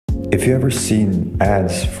If you've ever seen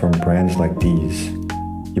ads from brands like these,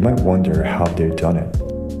 you might wonder how they've done it.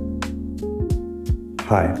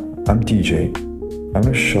 Hi, I'm DJ. I'm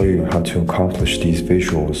going to show you how to accomplish these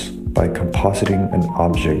visuals by compositing an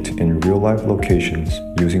object in real-life locations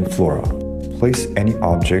using FLORA. Place any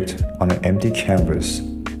object on an empty canvas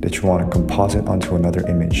that you want to composite onto another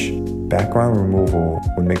image. Background removal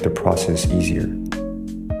will make the process easier.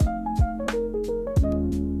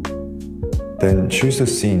 Then choose the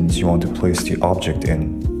scenes you want to place the object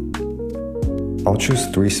in. I'll choose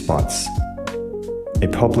 3 spots: a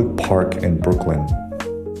public park in Brooklyn,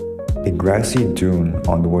 a grassy dune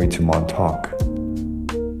on the way to Montauk,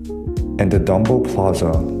 and the Dumbo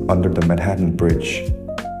Plaza under the Manhattan Bridge.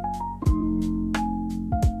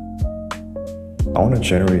 I want to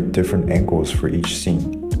generate different angles for each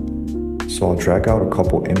scene, so I'll drag out a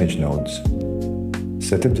couple image nodes,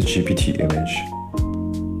 set them to GPT image,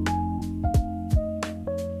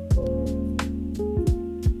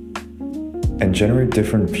 and generate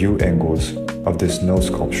different view angles of this nose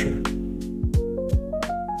sculpture.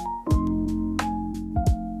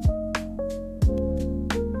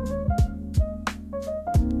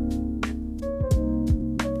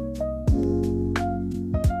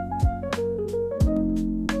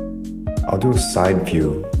 I'll do a side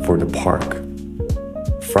view for the park,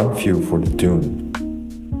 front view for the dune,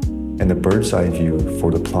 and a bird's eye view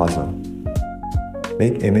for the plaza.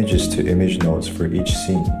 Make images to image nodes for each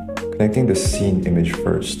scene, connecting the scene image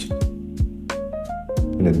first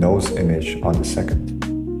and the nose image on the second.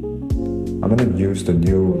 I'm going to use the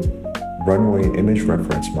new runway image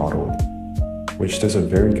reference model, which does a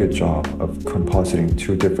very good job of compositing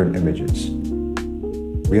 2 different images.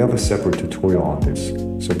 We have a separate tutorial on this,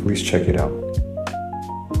 so please check it out.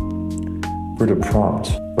 For the prompt,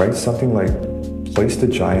 write something like, place the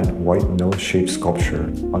giant white nose-shaped sculpture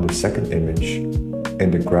on the second image in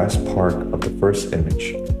the grass park of the first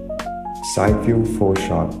image. Side view full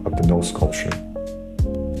shot of the nose sculpture.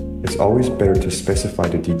 It's always better to specify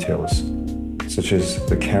the details, such as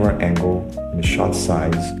the camera angle and the shot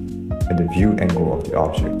size and the view angle of the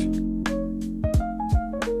object.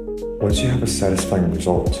 Once you have a satisfying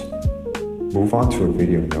result, move on to a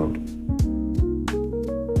video node.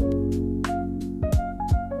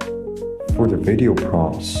 For the video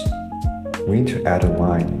prompts, we need to add a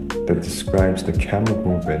line that describes the camera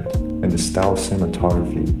movement and the style of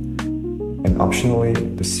cinematography, and optionally,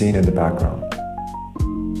 the scene in the background.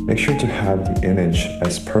 Make sure to have the image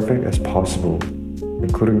as perfect as possible,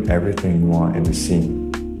 including everything you want in the scene,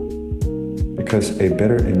 because a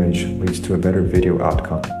better image leads to a better video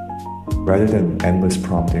outcome, rather than endless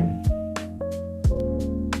prompting.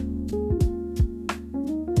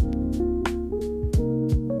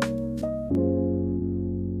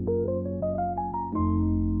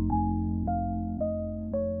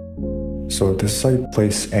 So this is how you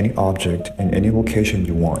place any object in any location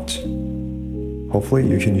you want. Hopefully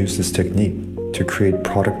you can use this technique to create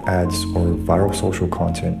product ads or viral social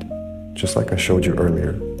content, just like I showed you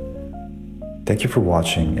earlier. Thank you for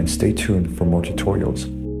watching and stay tuned for more tutorials.